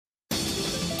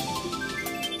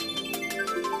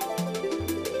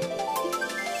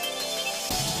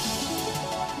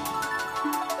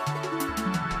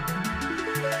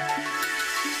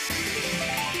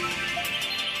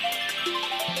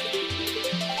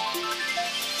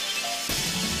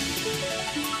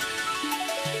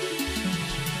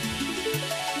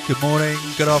good morning,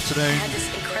 good afternoon, I had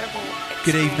this incredible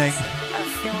good evening. of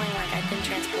feeling like I've been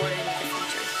transported into the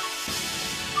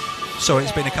future. Sorry,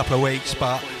 it's been a couple of weeks,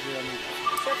 but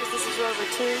Surface, this is Rover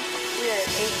 2. We are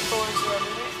at 840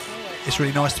 meters. it's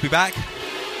really nice to be back.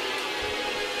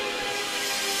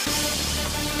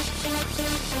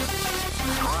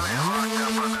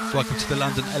 Welcome to the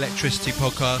London Electricity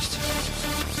Podcast,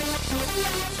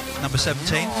 number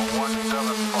 17.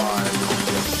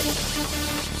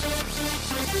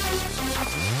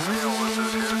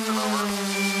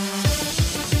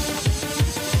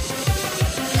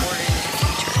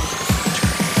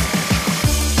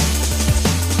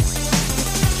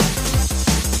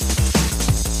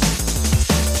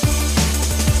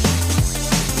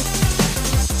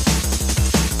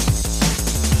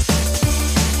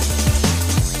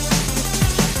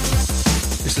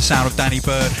 Sound of Danny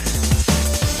Bird.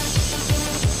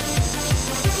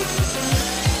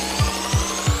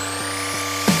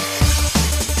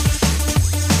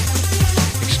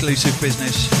 Exclusive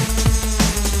business.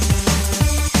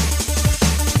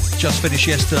 Just finished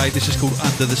yesterday. This is called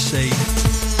Under the Sea.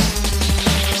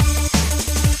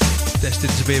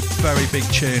 Destined to be a very big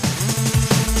tune.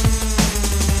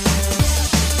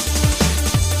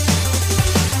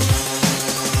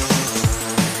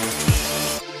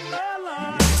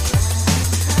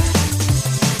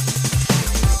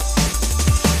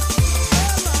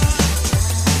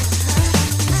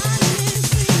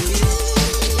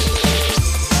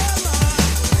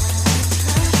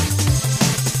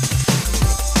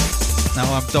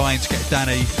 Dying to get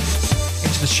Danny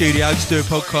into the studio to do a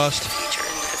podcast.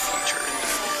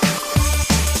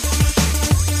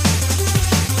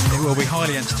 It will be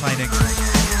highly entertaining.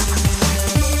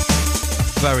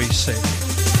 Very sick.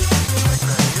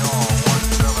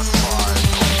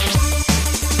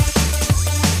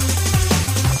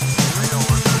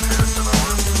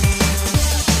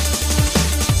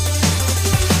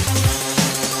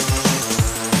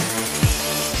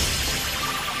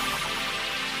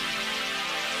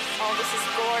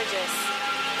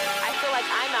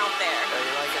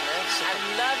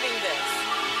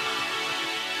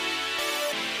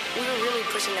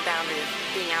 Pushing the boundary of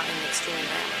being out in the extreme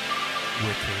environment.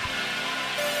 Wicked.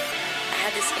 I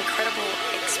had this incredible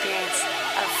experience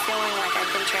of feeling like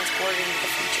I'd been transported into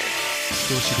the future. Of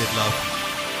course you did, love.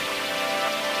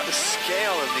 The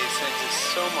scale of these things is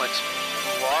so much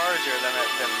larger than I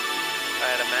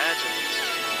had imagined.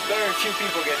 Very few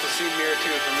people get to see Mirror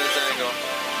 2 from this angle.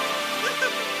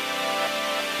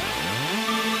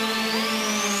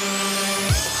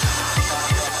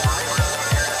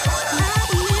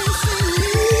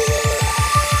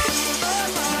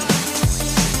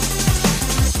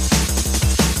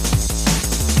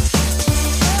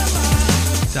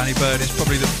 Danny Bird is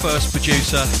probably the first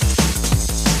producer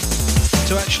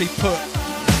to actually put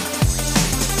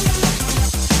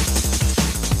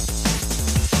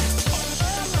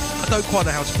I don't quite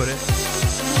know how to put it,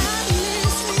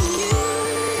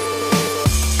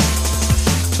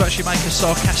 to actually make a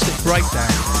sarcastic breakdown.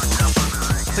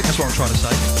 I think that's what I'm trying to say.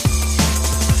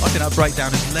 I think that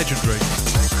breakdown is legendary.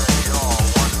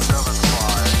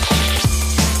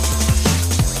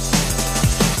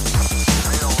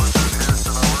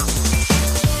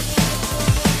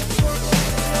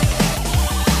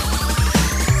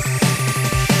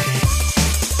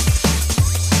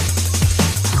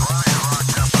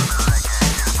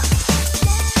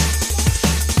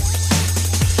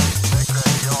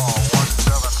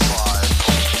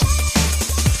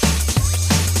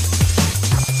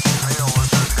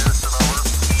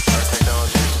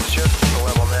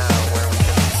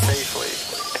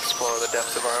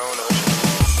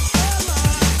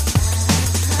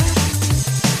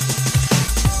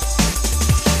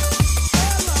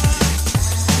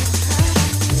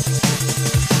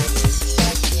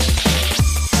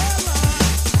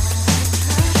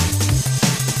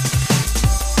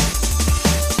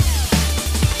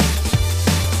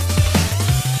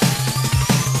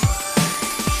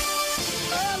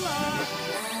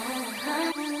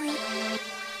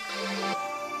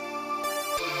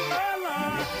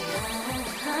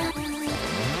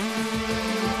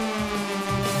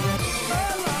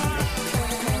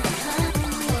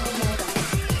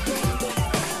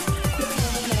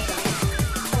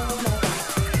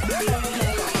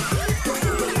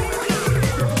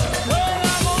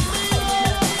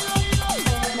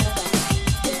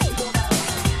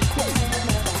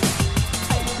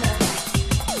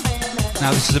 Now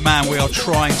this is a man we are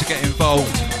trying to get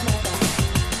involved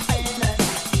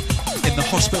in the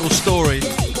hospital story.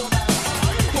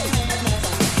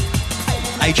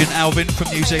 Agent Alvin from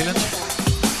New Zealand.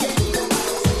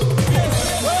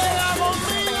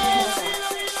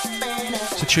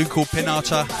 tune called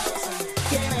Pinata.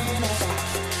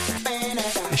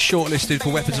 It's shortlisted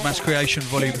for Weapons of Mass Creation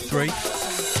Volume 3.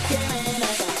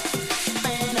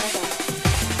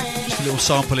 Just a little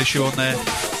sample issue on there.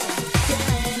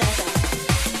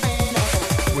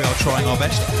 We are trying our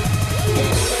best.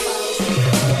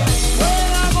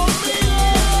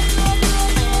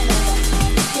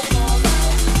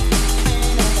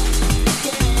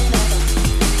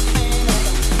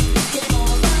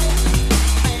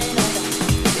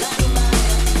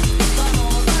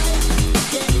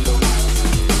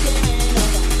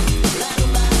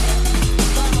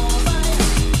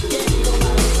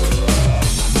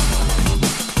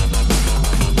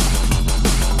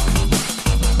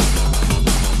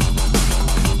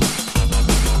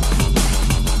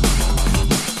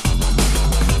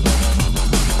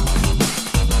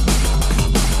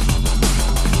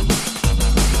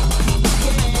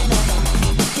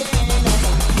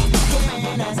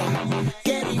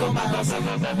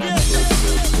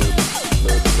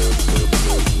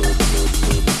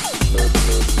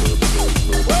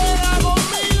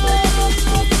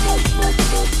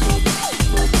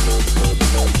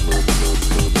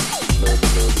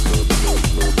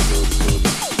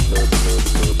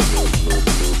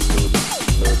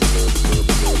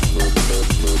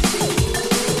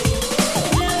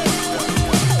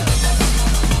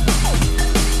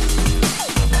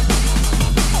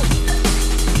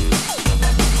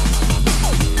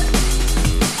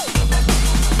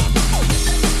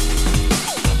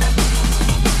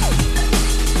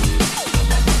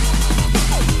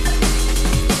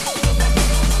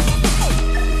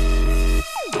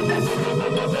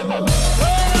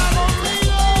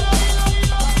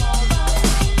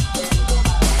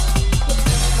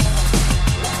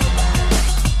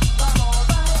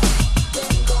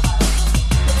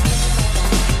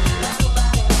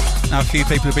 A few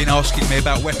people have been asking me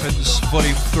about Weapons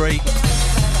Volume 3.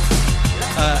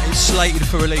 It's slated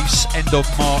for release end of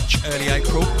March, early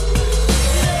April.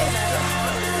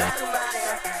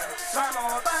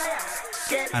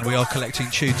 And we are collecting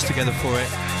tunes together for it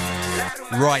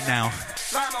right now.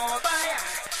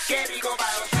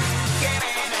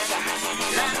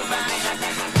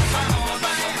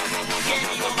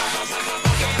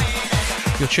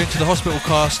 You're tuned to the Hospital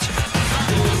Cast.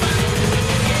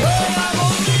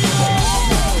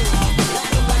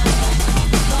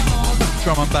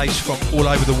 Drum and bass from all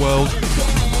over the world.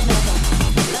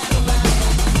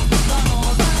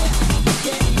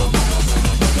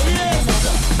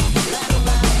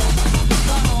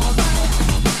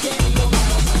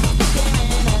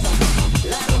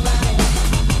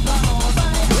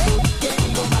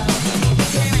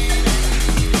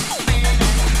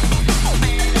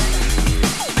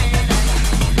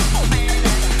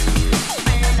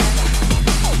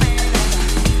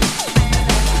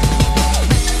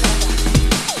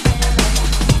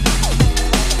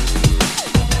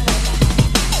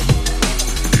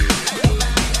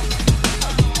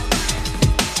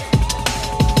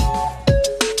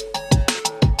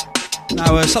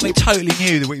 Something totally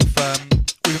new that we've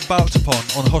embarked upon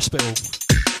on the Hospital.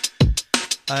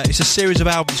 It's a series of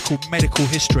albums called Medical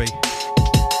History,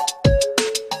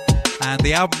 and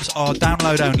the albums are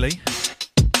download only.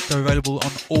 They're available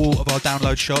on all of our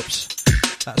download shops.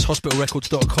 That's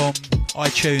hospitalrecords.com,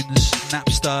 iTunes,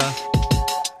 Napster,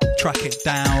 Track It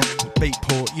Down,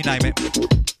 Beatport, you name it.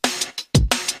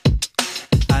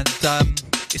 And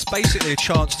it's basically a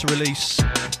chance to release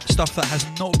stuff that has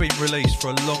not been released for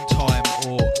a long time,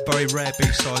 or very rare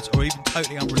B-sides, or even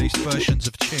totally unreleased versions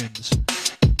of tunes.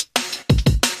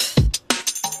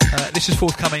 This is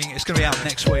forthcoming. It's going to be out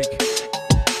next week.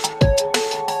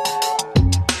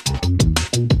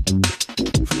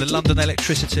 From the London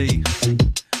Electricity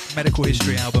Medical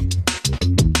History album.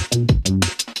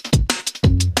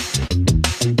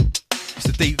 It's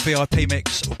the deep VIP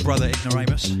mix of Brother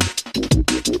Ignoramus.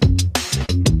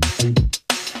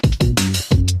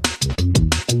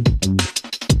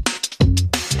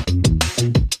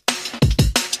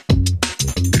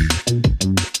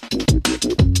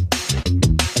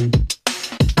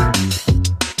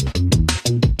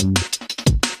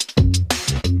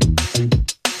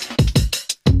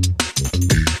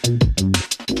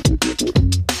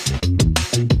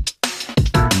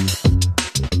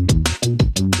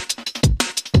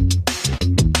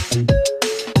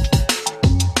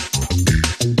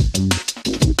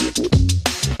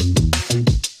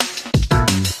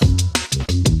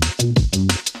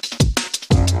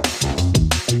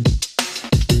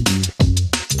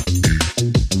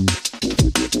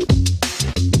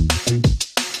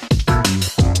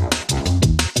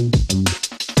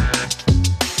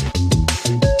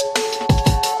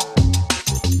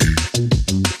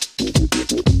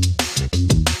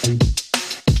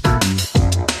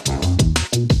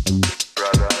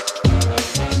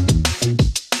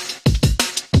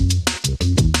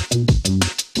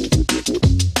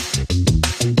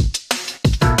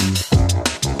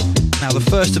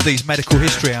 first of these medical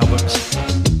history albums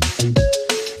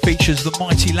features the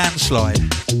mighty Landslide.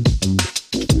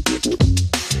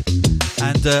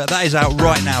 And that is out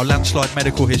right now, Landslide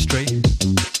Medical History.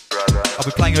 I'll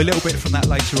be playing you a little bit from that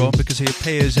later on because he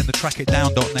appears in the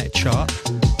trackitdown.net chart.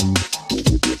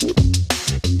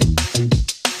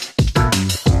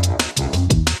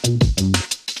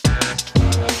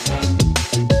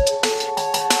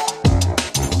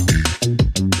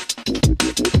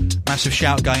 Massive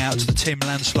shout going out to the Tim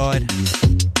Landslide.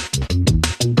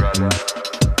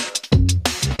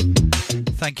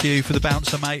 Thank you for the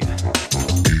bouncer, mate.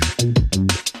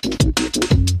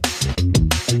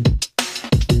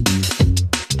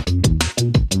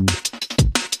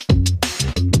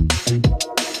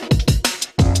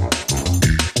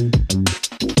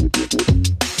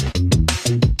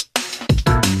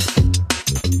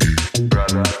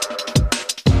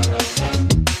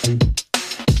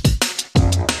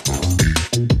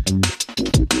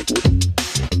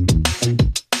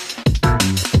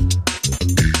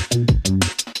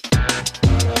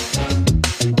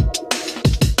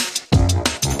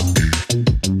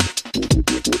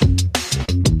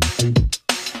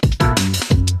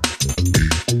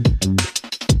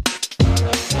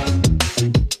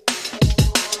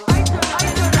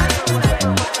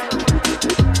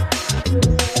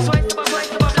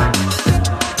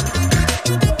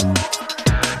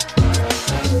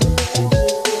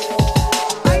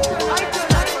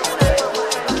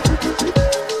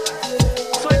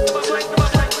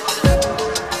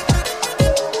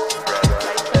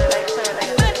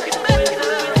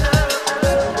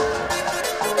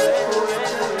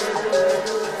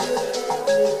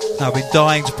 I've been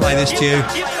dying to play this to you.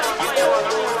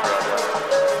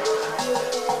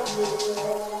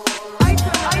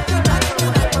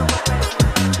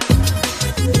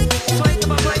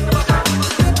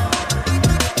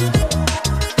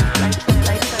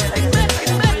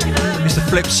 It's the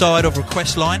flip side of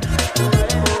Request Line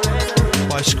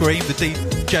by Scream, the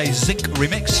DJ Zinc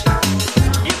remix.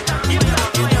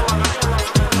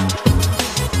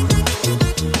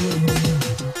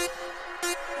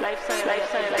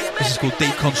 This is called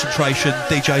Deep Concentration,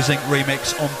 DJ Zinc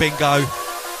remix on Bingo.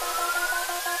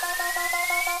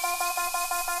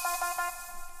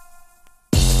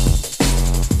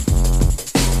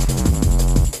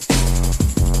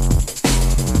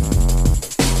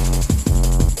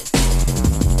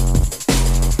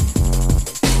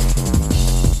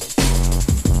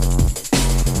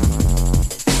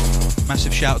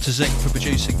 Massive shout to Zinc for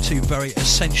producing two very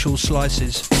essential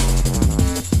slices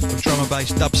of drum and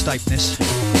bass dubstepness.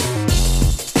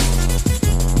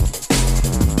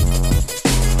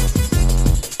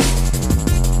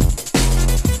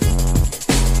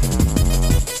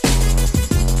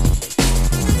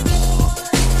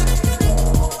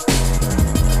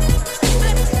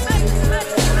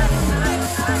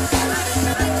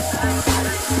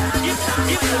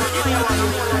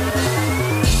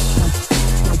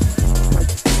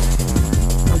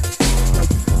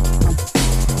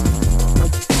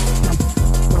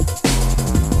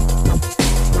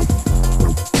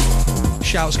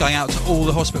 Shouts going out to all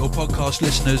the Hospital Podcast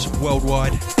listeners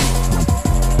worldwide.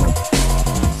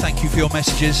 Thank you for your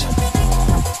messages.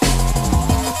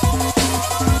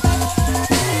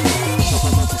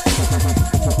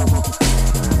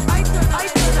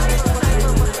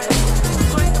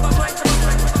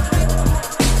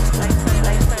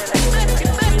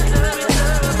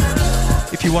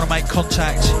 If you want to make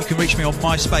contact, you can reach me on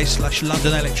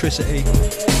MySpace/London Electricity.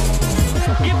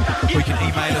 Or you can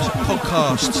email us at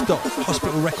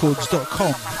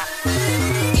podcast.hospitalrecords.com.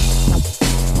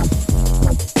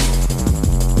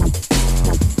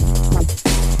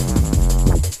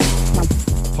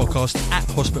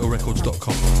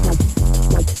 Podcast@hospitalrecords.com.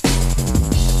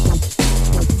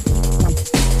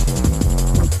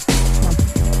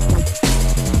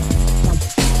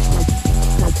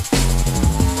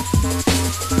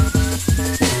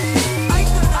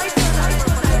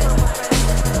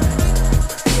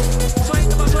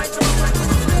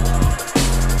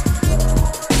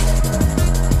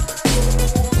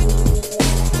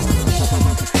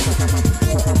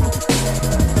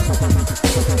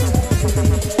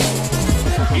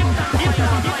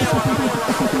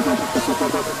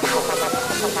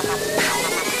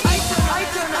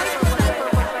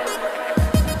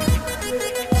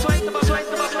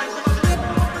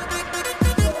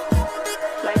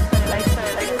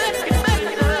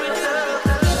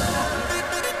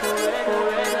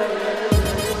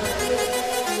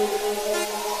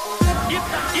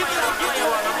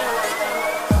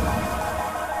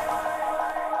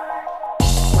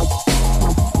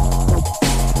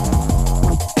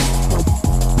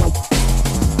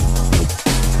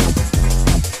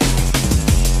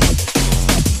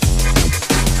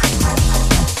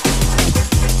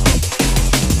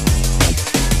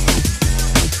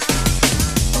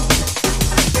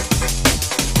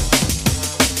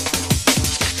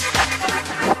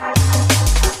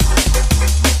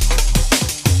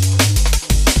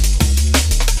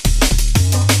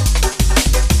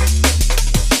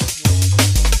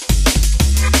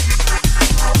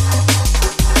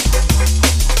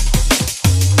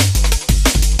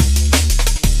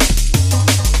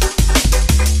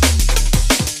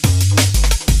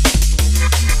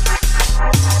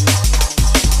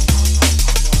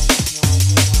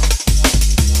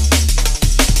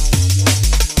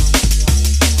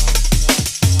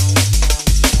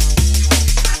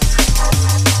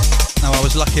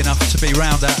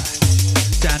 around at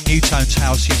Dan Newtone's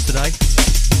house yesterday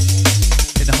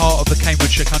in the heart of the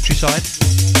Cambridgeshire countryside.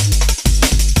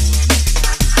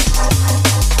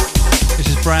 This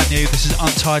is brand new, this is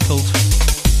untitled,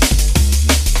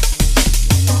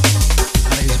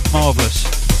 and it is marvellous.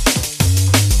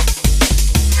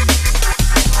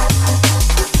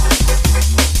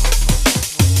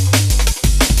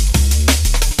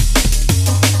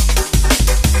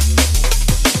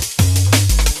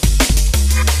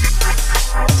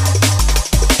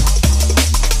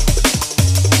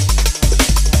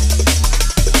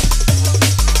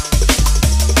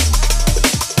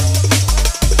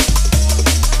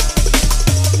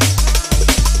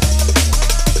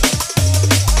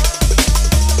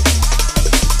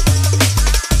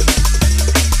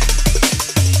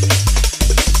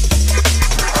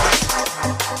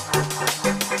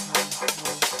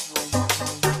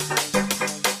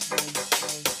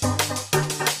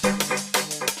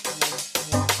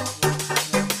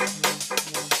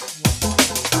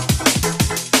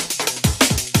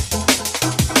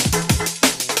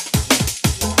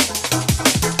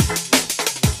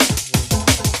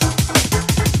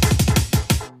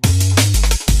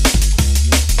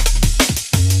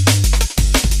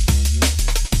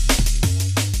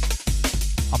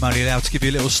 To give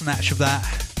you a little snatch of that,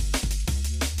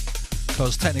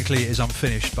 because technically it is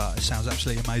unfinished, but it sounds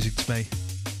absolutely amazing to me.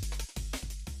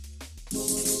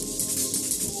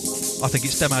 I think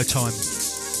it's demo time.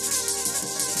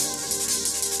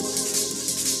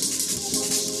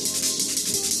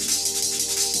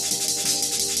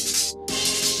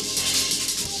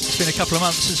 It's been a couple of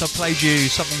months since I've played you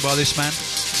something by this man.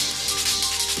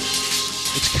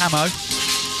 It's Camo.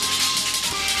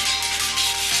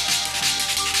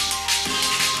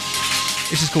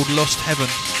 This is called Lost Heaven.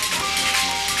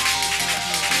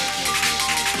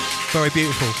 Very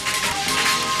beautiful.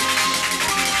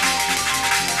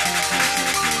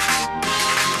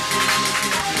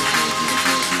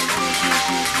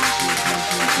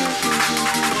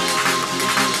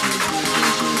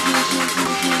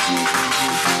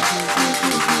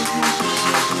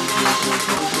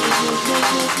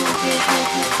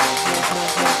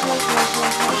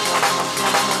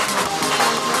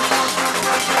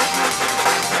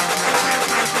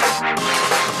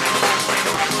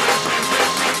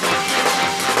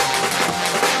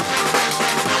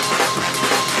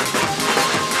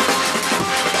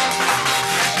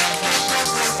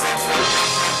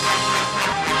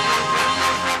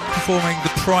 Performing the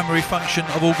primary function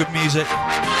of all good music,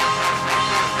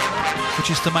 which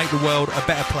is to make the world a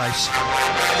better place.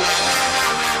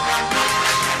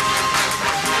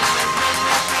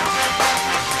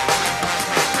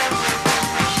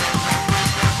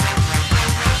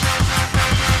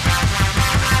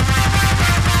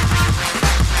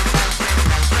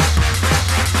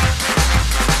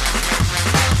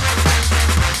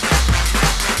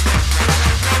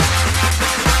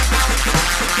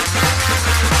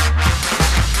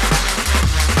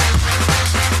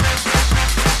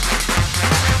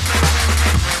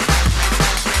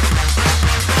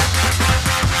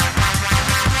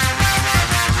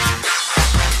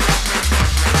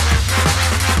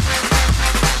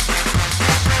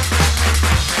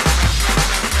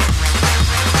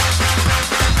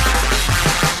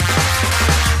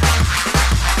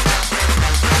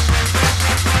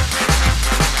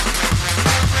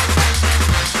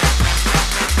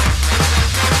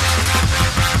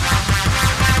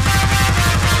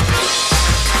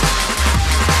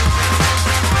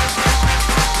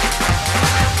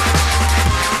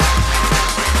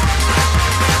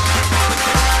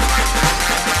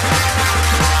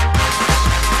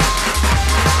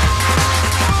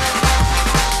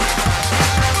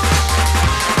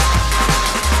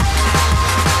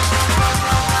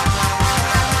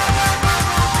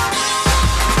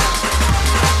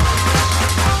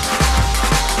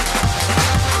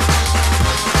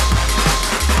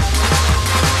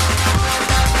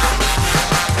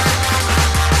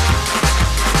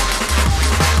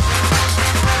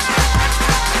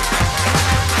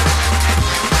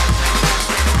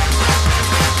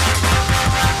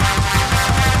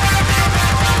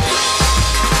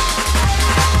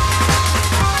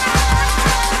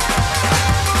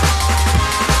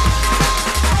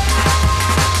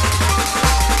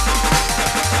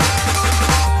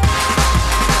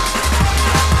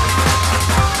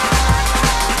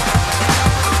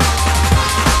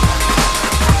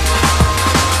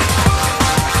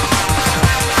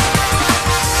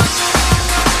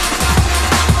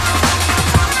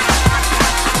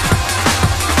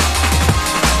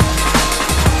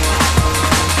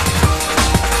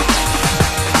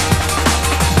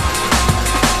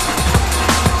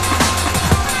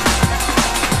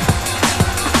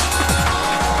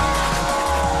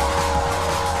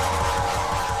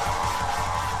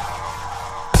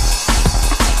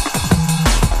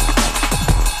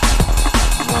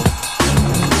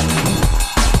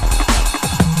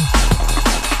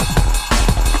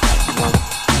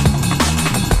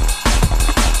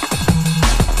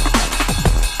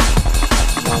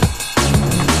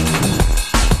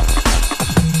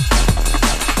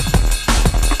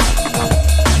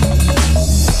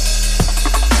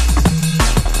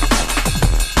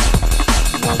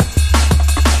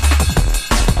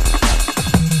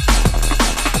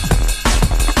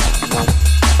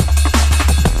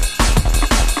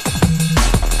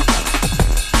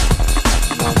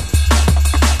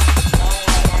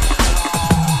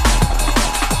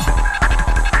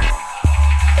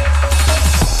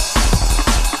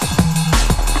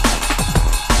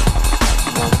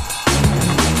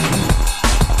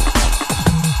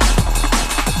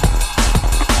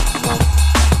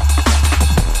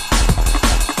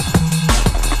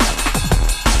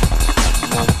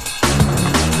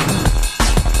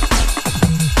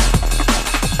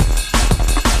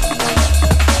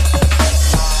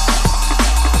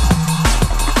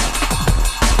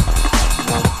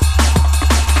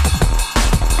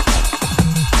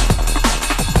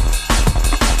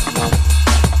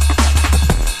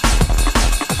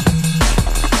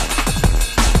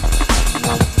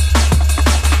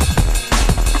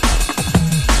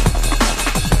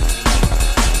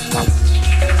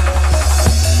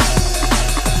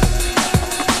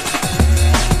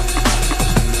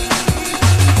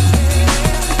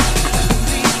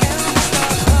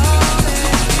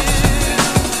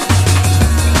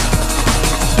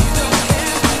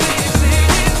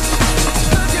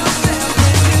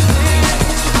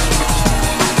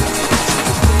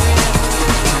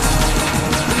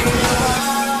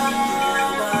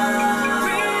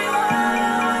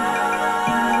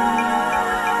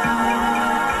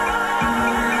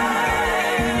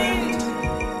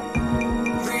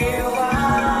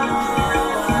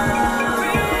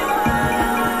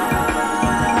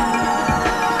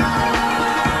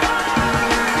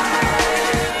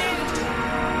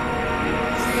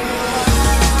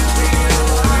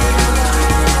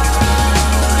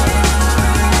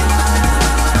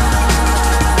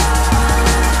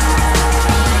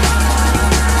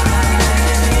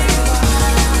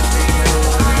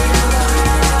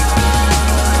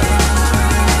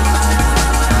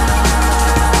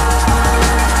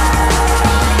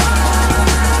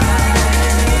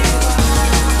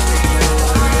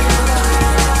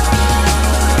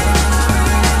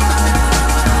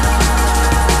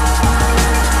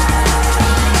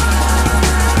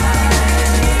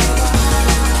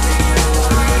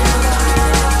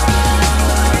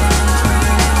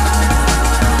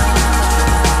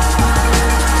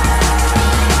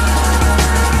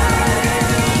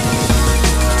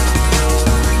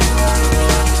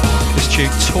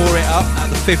 tore it up at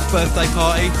the 5th birthday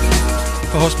party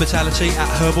for Hospitality at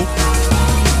Herbal.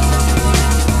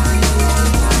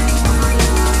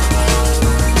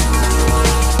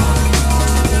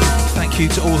 Thank you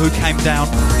to all who came down.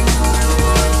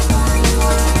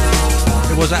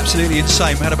 It was absolutely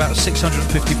insane. We had about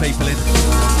 650 people in.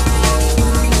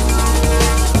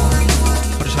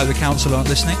 I just hope the council aren't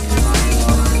listening.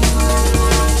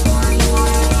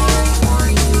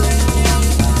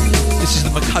 This is the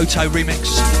Makoto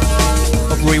remix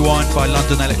of Rewind by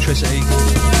London Electricity.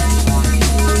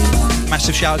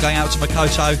 Massive shout going out to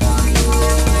Makoto.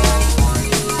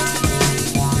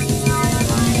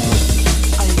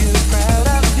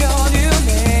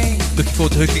 Looking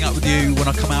forward to hooking up with you when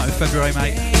I come out in February,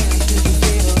 mate.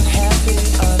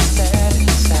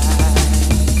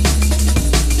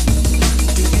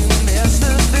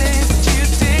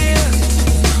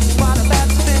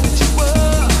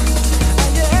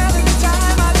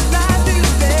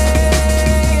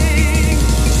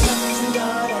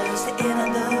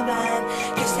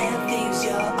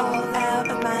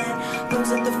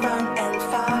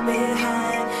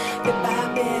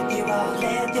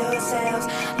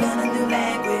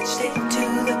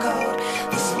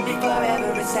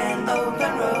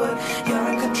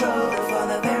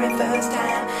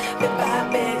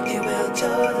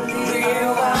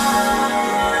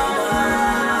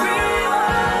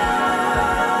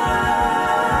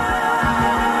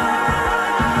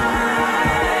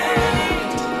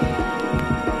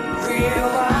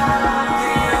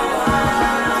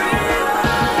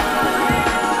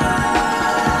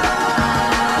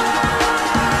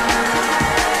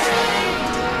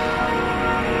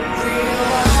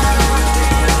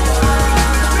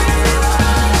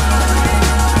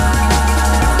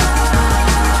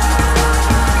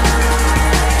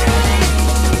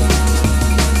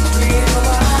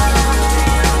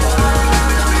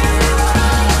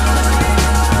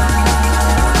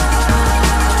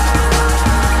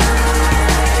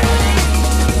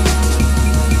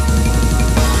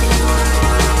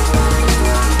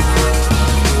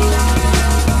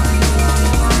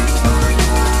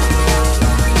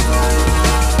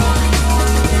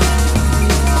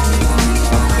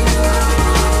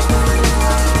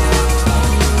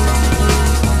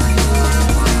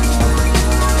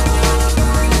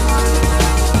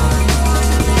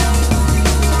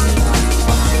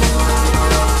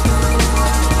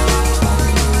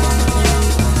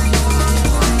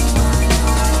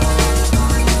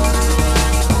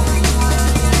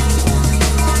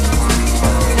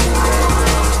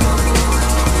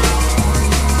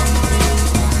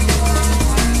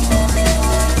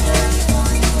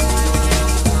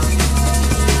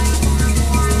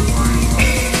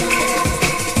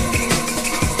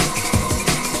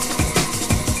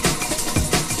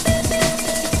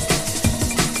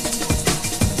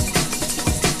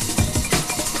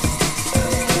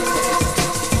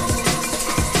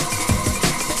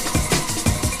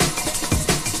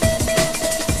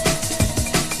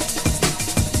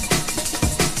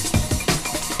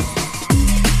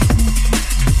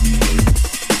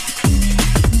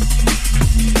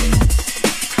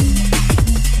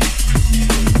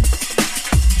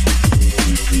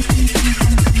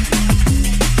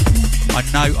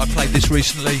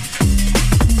 Recently.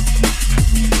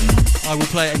 I will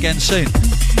play it again soon.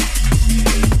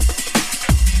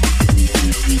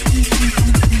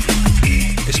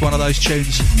 It's one of those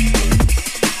tunes.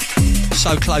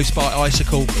 So Close by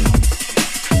Icicle.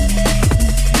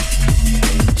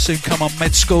 Soon come on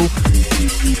Med School.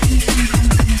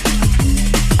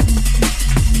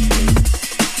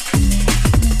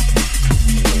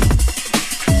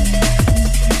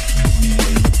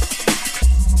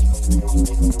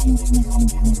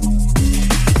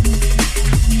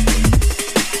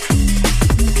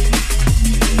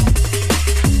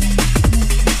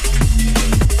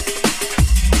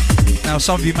 Now,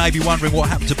 some of you may be wondering what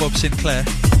happened to Bob Sinclair.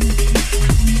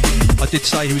 I did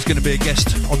say he was going to be a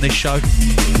guest on this show.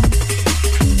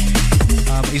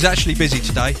 He's actually busy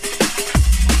today,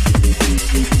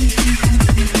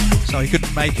 so he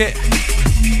couldn't make it,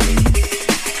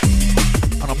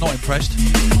 and I'm not impressed.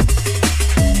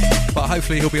 But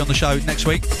hopefully he'll be on the show next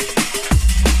week,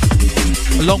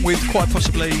 along with quite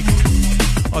possibly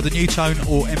either New Tone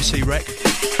or MC Rec.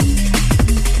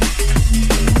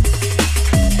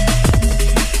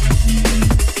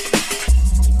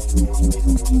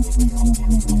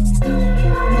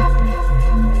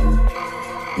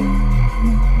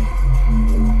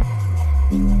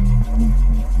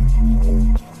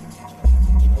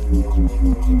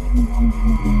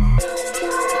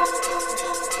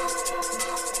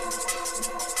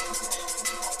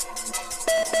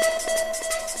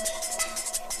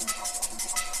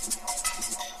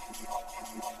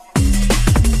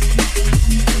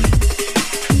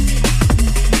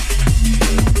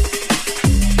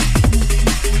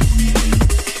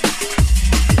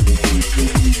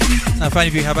 if any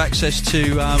of you have access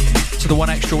to the One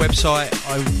Extra website,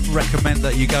 I recommend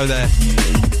that you go there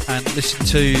and listen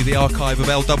to the archive of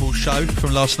L Double's show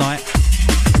from last night.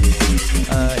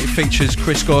 It features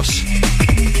Chris Goss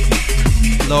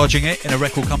enlarging it in a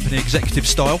record company executive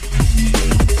style.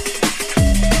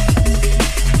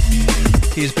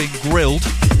 He is being grilled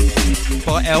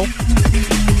by L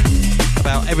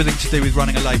about everything to do with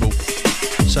running a label.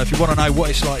 So if you want to know what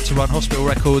it's like to run Hospital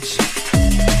Records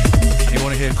and you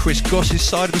want to hear Chris Goss's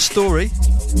side of the story,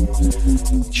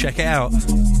 check it out.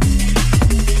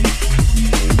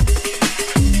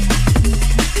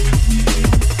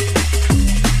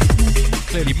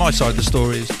 Clearly my side of the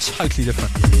story is totally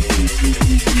different.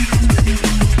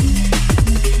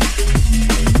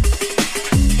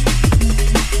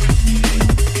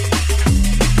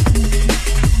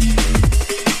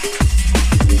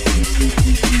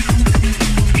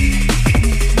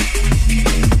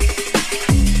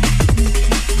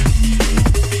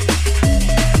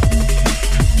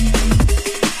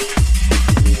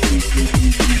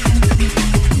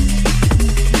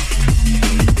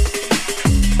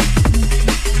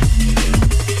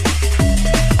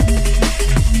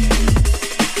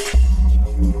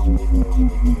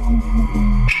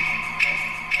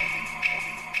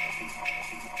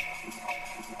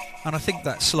 And I think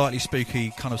that slightly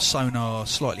spooky kind of sonar,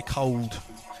 slightly cold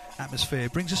atmosphere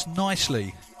brings us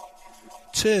nicely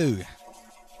to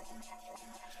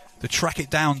the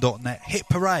trackitdown.net hit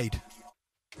parade.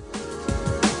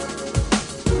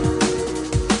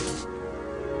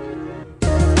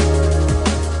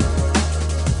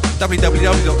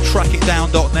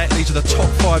 www.trackitdown.net. These are the top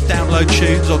 5 download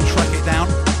tunes on Track It Down.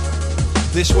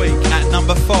 This week at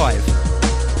number 5,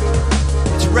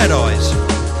 it's Red Eyes,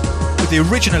 with the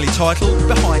originally titled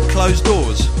Behind Closed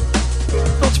Doors.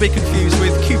 Not to be confused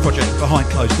with Q Project Behind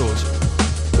Closed Doors.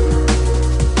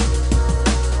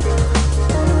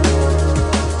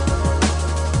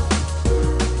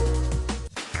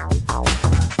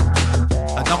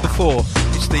 At number 4,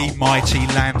 it's the mighty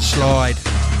Landslide,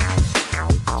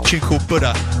 a tune called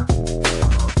Buddha,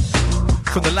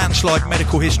 from the Landslide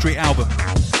Medical History album.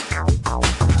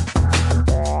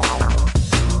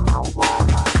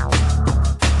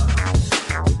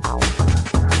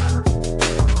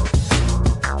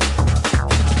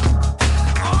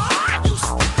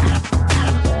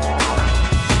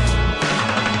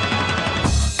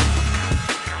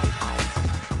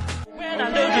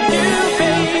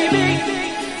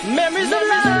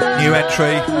 New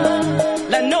entry,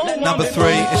 number 3,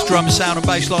 is Drum Sound and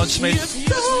Bassline Smith,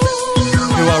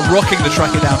 who are rocking the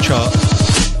Track It Down chart.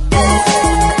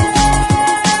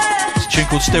 It's a tune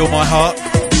called Steal My Heart.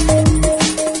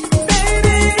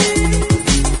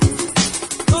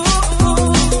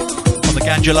 On the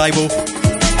Ganja label.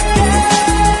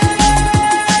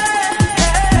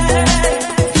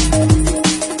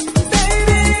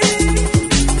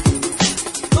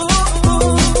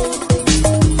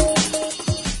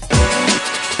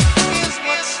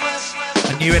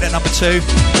 New in at number 2,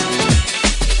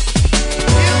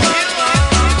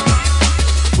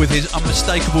 with his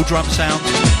unmistakable drum sound,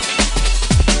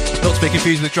 not to be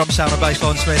confused with Drum Sound and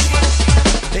Bassline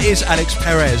Smith. It is Alex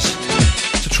Perez.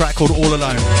 It's a track called All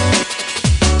Alone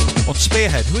on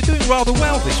Spearhead, who are doing rather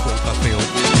well this week, I feel.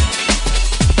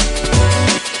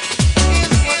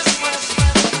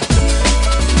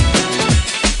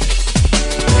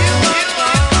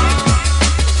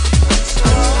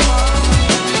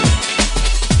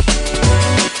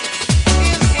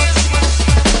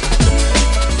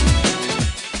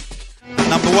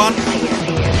 Number 1,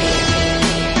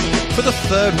 for the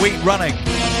 3rd week running,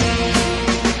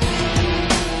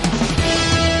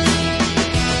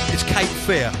 it's Cape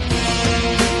Fear.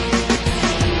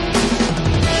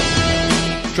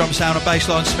 Drum Sound and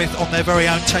Bassline Smith on their very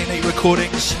own Technique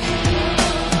recordings.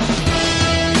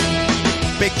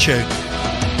 Big tune.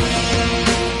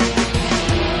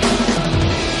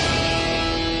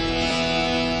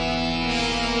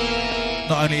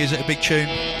 Not only is it a big tune,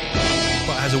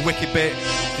 but it has a wicked bit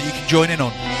that you can join in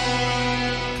on.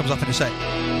 Comes up in a sec.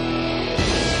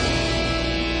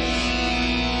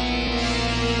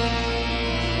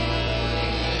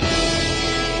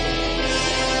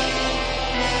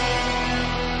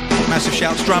 Massive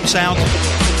shouts, Drum Sound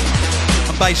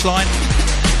and Bassline.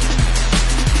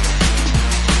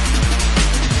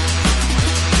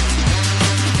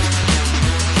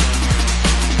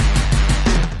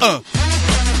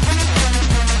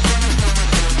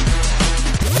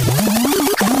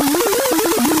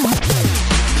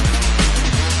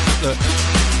 Look.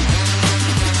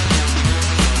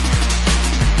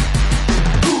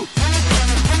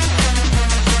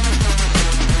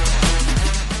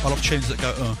 I love tunes that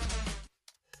go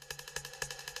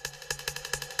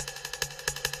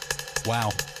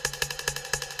Wow.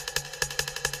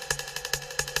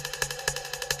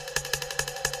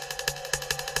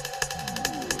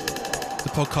 The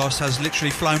podcast has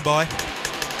literally flown by.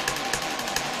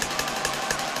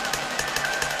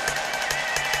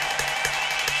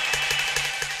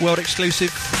 World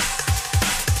exclusive.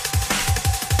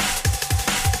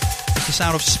 It's the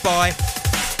sound of Spy.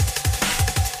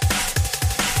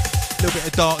 A little bit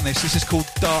of darkness. This is called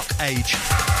Dark Age.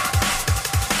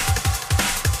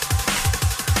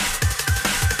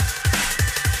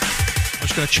 I'm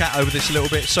just going to chat over this a little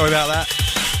bit. Sorry about that.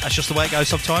 That's just the way it goes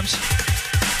sometimes.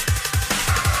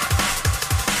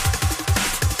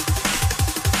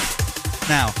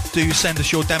 Now, do send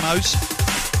us your demos.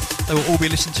 They will all be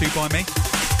listened to by me.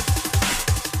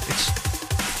 It's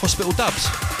Hospital Dubs.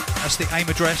 That's the AIM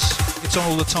address. It's on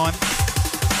all the time.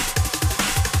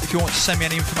 If you want to send me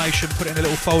any information, put it in a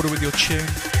little folder with your tune.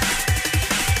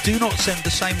 Do not send the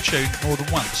same tune more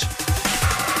than once.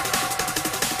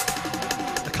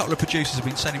 A couple of producers have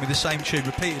been sending me the same tune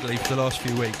repeatedly for the last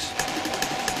few weeks.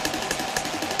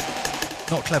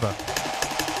 Not clever.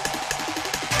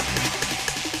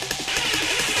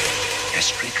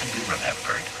 History can be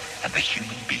remembered, and the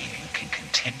human being can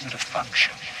continue to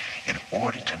function in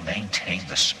order to maintain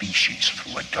the species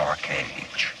through a dark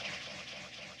age.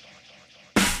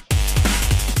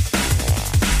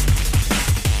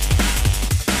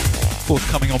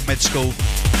 Forthcoming on Med School.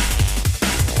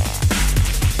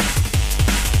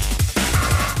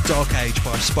 Dark Age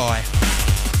by Spy.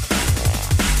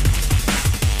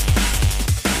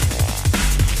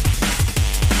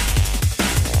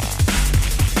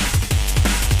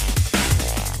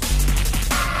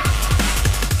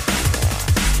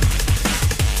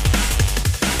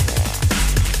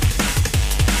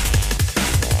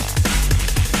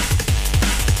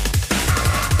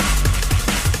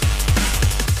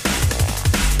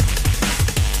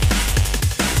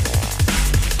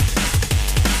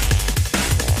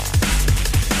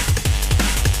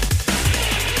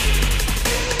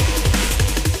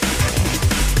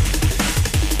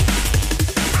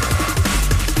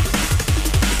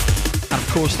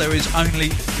 Of course, there is only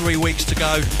 3 weeks to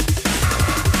go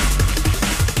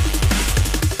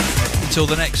until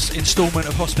the next instalment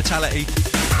of Hospitality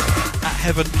at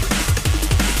Heaven,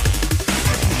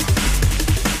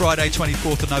 Friday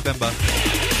 24th of November.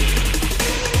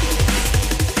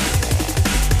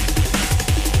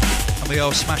 And we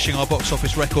are smashing our box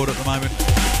office record at the moment,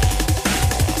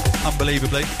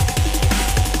 unbelievably.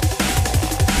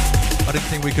 I didn't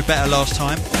think we could better last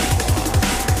time.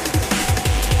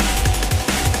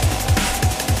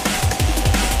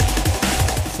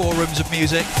 4 rooms of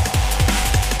music,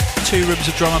 2 rooms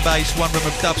of drum and bass, 1 room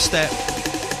of dubstep,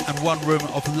 and 1 room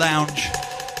of lounge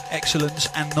excellence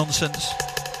and nonsense.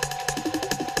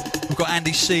 We've got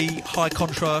Andy C, High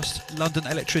Contrast, London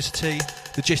Electricity,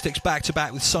 Logistics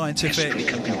back-to-back with Scientific,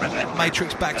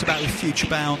 Matrix back-to-back with Future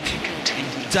Bound,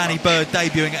 Danny Bird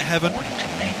debuting at Heaven. To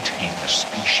maintain the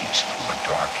species through a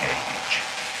dark age.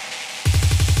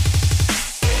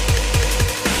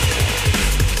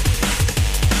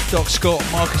 Doc Scott,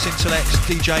 Marcus Intellects,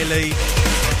 DJ Lee,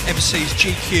 MCs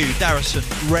GQ,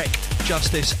 Darrison, Wreck,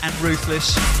 Justice and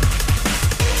Ruthless.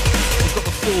 We've got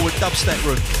the Forward Dubstep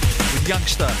Room with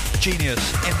Youngster,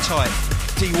 Genius, N-Type,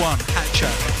 D1,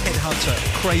 Hatcher, Headhunter,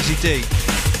 Crazy D,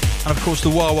 and of course the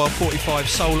Wawa 45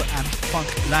 Soul and Funk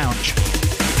Lounge.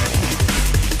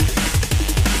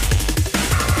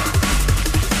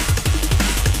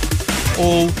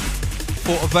 All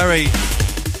for a very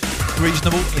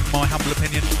reasonable, in my humble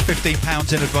opinion,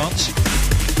 £15 in advance,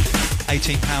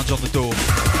 £18 on the door.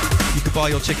 You can buy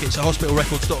your tickets at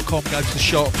hospitalrecords.com, go to the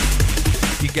shop,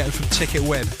 you can get them from Ticket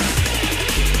Web.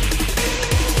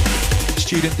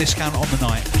 Student discount on the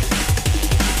night.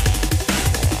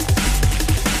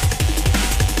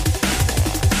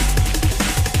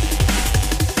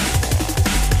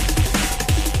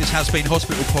 This has been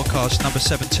Hospital Podcast number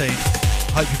 17. I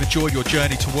hope you've enjoyed your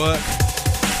journey to work,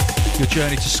 your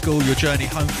journey to school, your journey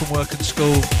home from work and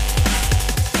school,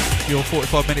 your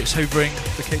 45 minutes hoovering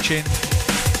the kitchen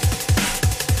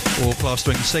or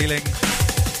plastering the ceiling.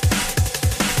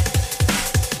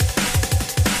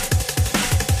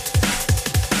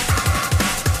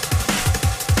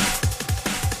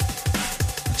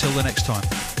 Until the next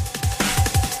time.